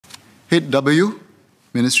Head W,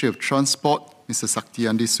 Ministry of Transport, Mr.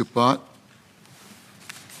 Saktiandi Supaat.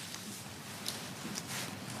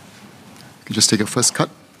 You can just take a first cut.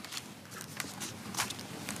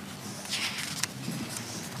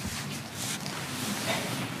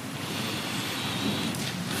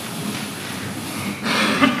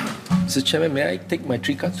 Mr. Chairman, may I take my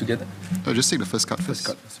 3 cards together? Just take the first cut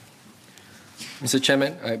first. Mr.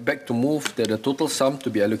 Chairman, I beg to move that the total sum to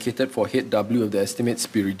be allocated for Head W of the estimates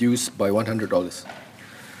be reduced by $100.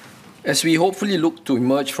 As we hopefully look to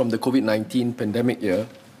emerge from the COVID-19 pandemic year,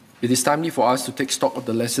 it is timely for us to take stock of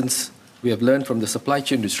the lessons we have learned from the supply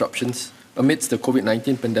chain disruptions amidst the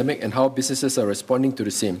COVID-19 pandemic and how businesses are responding to the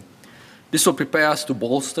same. This will prepare us to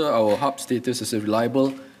bolster our hub status as a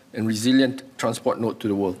reliable and resilient transport node to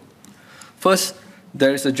the world. First,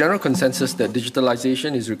 there is a general consensus that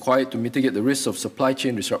digitalization is required to mitigate the risks of supply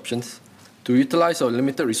chain disruptions. To utilize our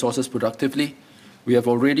limited resources productively, we have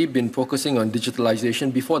already been focusing on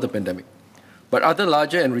digitalization before the pandemic. But other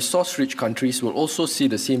larger and resource-rich countries will also see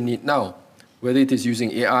the same need now, whether it is using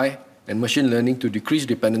AI and machine learning to decrease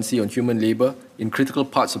dependency on human labor in critical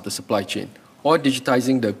parts of the supply chain, or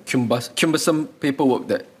digitizing the cumbersome paperwork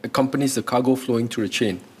that accompanies the cargo flowing through the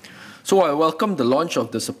chain. So I welcome the launch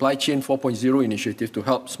of the Supply Chain 4.0 initiative to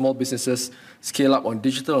help small businesses scale up on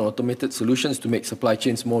digital and automated solutions to make supply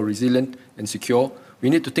chains more resilient and secure. We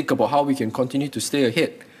need to think about how we can continue to stay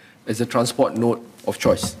ahead as a transport node of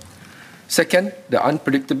choice. Second, the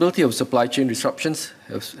unpredictability of supply chain disruptions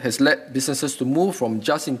has led businesses to move from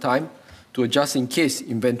just-in-time to a just-in-case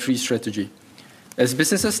inventory strategy. As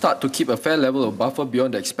businesses start to keep a fair level of buffer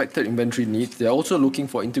beyond the expected inventory needs, they are also looking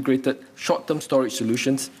for integrated short-term storage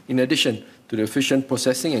solutions in addition to the efficient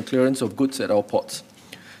processing and clearance of goods at our ports.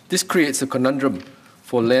 This creates a conundrum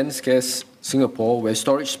for land-scarce Singapore, where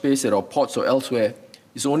storage space at our ports or elsewhere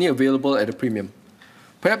is only available at a premium.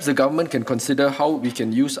 Perhaps the government can consider how we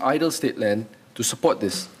can use idle state land to support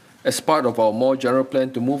this as part of our more general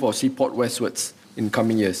plan to move our seaport westwards in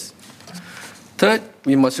coming years. Third,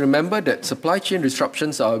 we must remember that supply chain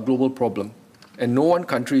disruptions are a global problem, and no one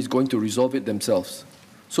country is going to resolve it themselves.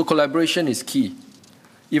 So collaboration is key.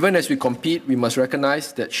 Even as we compete, we must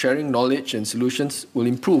recognize that sharing knowledge and solutions will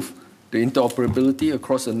improve the interoperability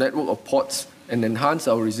across a network of ports and enhance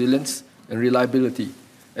our resilience and reliability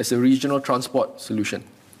as a regional transport solution.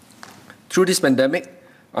 Through this pandemic,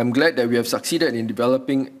 I'm glad that we have succeeded in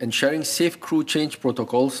developing and sharing safe crew change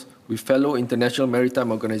protocols with fellow International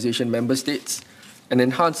Maritime Organization member states and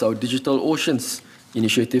enhance our Digital Oceans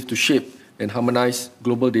initiative to shape and harmonize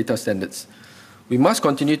global data standards. We must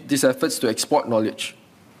continue these efforts to export knowledge.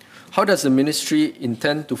 How does the ministry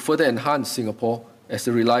intend to further enhance Singapore as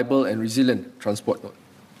a reliable and resilient transport node?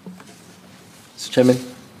 Mr. Chairman,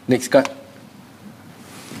 next card.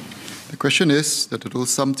 The question is that the total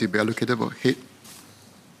sum to be allocated for Head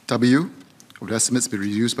W of the estimates be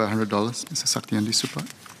reduced by $100. Mr. Saktiandi Supaat.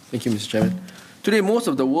 Thank you, Mr. Chairman. Today, most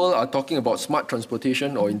of the world are talking about smart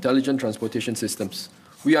transportation or intelligent transportation systems.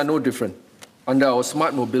 We are no different. Under our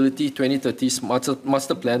Smart Mobility 2030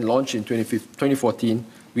 Master Plan launched in 2014,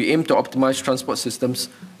 we aim to optimize transport systems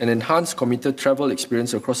and enhance commuter travel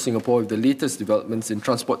experience across Singapore with the latest developments in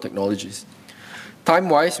transport technologies.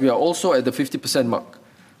 Time-wise, we are also at the 50% mark.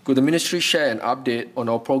 Could the Ministry share an update on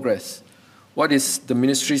our progress? What is the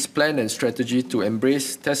Ministry's plan and strategy to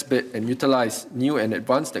embrace, testbed and utilize new and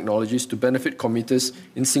advanced technologies to benefit commuters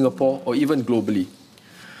in Singapore or even globally?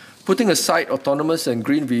 Putting aside autonomous and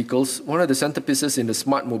green vehicles, one of the centerpieces in the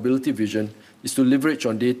smart mobility vision is to leverage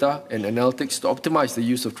on data and analytics to optimize the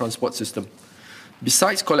use of transport system.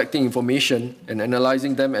 Besides collecting information and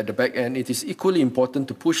analyzing them at the back end, it is equally important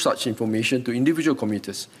to push such information to individual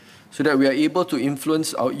commuters so that we are able to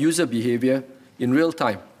influence our user behavior in real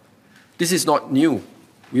time. This is not new.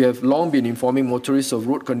 We have long been informing motorists of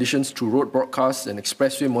road conditions through road broadcasts and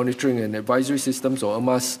expressway monitoring and advisory systems, or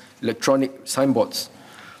AMAS, electronic signboards.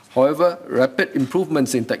 However, rapid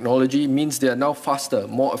improvements in technology means there are now faster,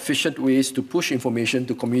 more efficient ways to push information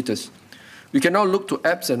to commuters. We can now look to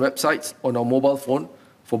apps and websites on our mobile phone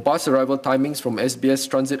for bus arrival timings from SBS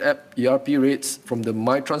Transit app, ERP rates from the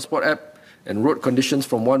My Transport app, and road conditions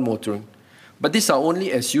from One Motoring. But these are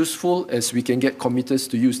only as useful as we can get commuters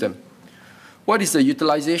to use them. What is the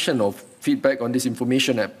utilization of feedback on these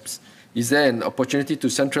information apps? Is there an opportunity to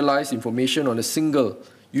centralize information on a single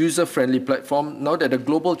user-friendly platform now that the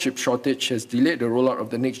global chip shortage has delayed the rollout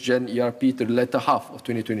of the next-gen ERP to the latter half of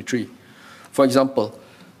 2023? For example,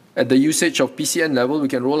 at the usage of PCN level, we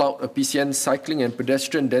can roll out a PCN cycling and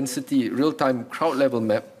pedestrian density real-time crowd level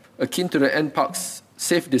map akin to the NParks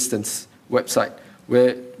Safe Distance website,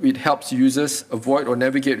 where it helps users avoid or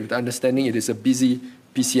navigate with understanding it is a busy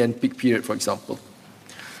PCN peak period, for example.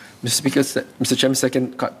 Mr. Chairman,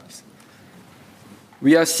 second card, please.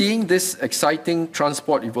 We are seeing this exciting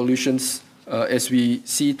transport evolutions as we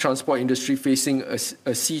see transport industry facing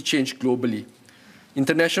a sea change globally.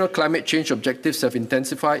 International climate change objectives have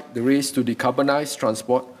intensified the race to decarbonize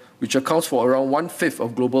transport, which accounts for around 1/5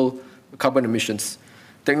 of global carbon emissions.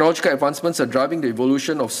 Technological advancements are driving the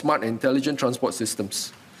evolution of smart and intelligent transport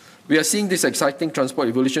systems. We are seeing these exciting transport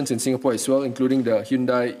evolutions in Singapore as well, including the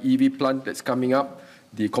Hyundai EV plant that's coming up,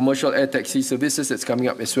 the commercial air taxi services that's coming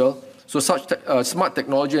up as well. So such smart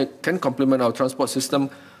technology can complement our transport system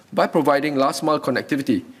by providing last-mile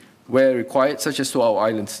connectivity where required, such as to our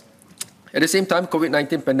islands. At the same time,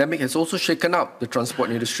 COVID-19 pandemic has also shaken up the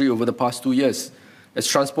transport industry over the past 2 years, as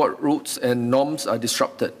transport routes and norms are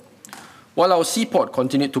disrupted. While our seaport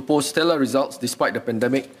continued to post stellar results despite the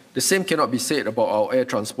pandemic, the same cannot be said about our air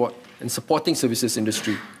transport and supporting services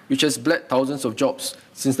industry, which has bled thousands of jobs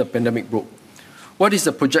since the pandemic broke. What is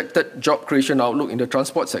the projected job creation outlook in the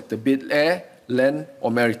transport sector, be it air, land,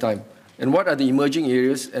 or maritime? And what are the emerging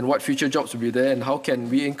areas and what future jobs will be there, and how can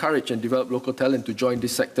we encourage and develop local talent to join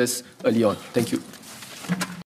these sectors early on? Thank you.